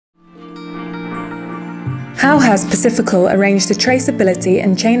How has Pacifical arranged the traceability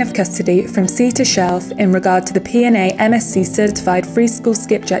and chain of custody from sea to shelf in regard to the P&A MSC certified free-school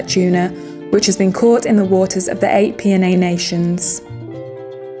skipjack tuna, which has been caught in the waters of the 8 P&A nations?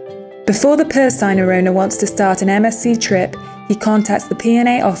 Before the purse signer owner wants to start an MSC trip, he contacts the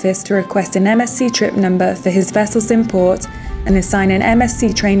P&A office to request an MSC trip number for his vessel's import and assign an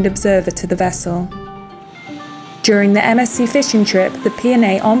MSC trained observer to the vessel. During the MSC fishing trip, the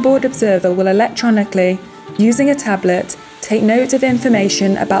P&A onboard observer will electronically, using a tablet, take note of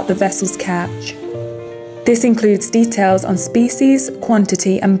information about the vessel's catch. This includes details on species,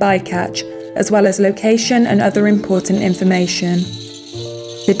 quantity and bycatch, as well as location and other important information.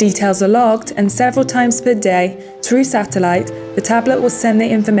 The details are logged, and several times per day, through satellite, the tablet will send the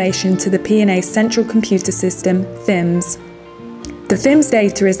information to the P&A central computer system, FIMS. The FIMS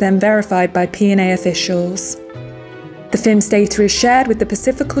data is then verified by P&A officials. The FIMS data is shared with the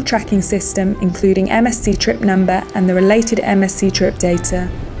Pacifical tracking system, including MSC trip number and the related MSC trip data.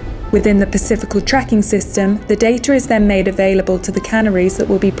 Within the Pacifical tracking system, the data is then made available to the canneries that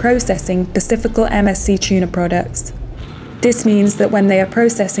will be processing Pacifical MSC tuna products. This means that when they are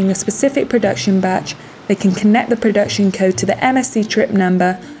processing a specific production batch, they can connect the production code to the MSC trip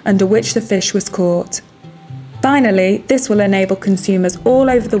number under which the fish was caught. Finally, this will enable consumers all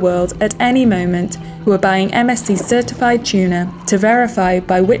over the world at any moment who are buying MSC certified tuna to verify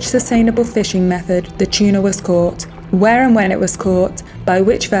by which sustainable fishing method the tuna was caught, where and when it was caught, by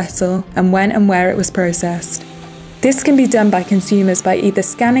which vessel, and when and where it was processed. This can be done by consumers by either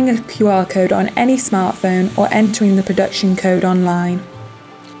scanning a QR code on any smartphone or entering the production code online.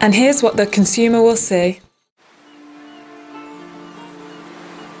 And here's what the consumer will see.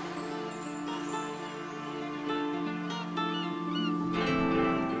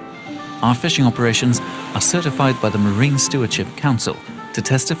 Our fishing operations are certified by the Marine Stewardship Council to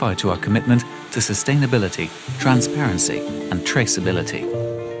testify to our commitment to sustainability, transparency and traceability.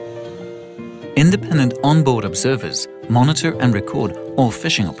 Independent onboard observers monitor and record all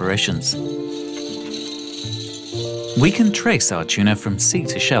fishing operations. We can trace our tuna from sea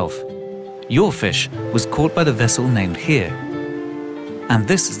to shelf. Your fish was caught by the vessel named here, and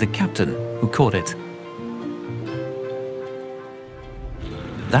this is the captain who caught it.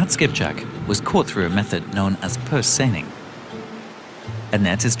 That skipjack was caught through a method known as purse seining. A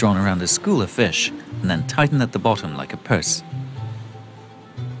net is drawn around a school of fish and then tightened at the bottom like a purse.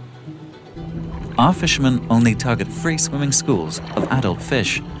 Our fishermen only target free-swimming schools of adult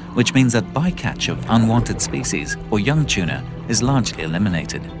fish, which means that bycatch of unwanted species or young tuna is largely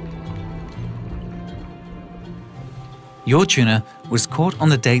eliminated. Your tuna was caught on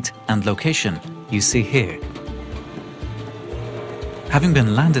the date and location you see here. Having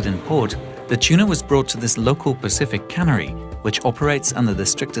been landed in port, the tuna was brought to this local Pacific cannery, which operates under the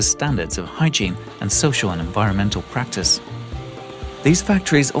strictest standards of hygiene and social and environmental practice. These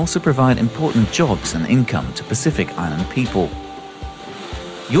factories also provide important jobs and income to Pacific Island people.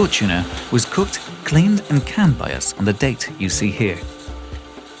 Your tuna was cooked, cleaned and canned by us on the date you see here.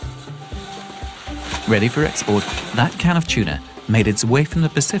 Ready for export, that can of tuna made its way from the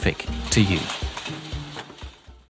Pacific to you.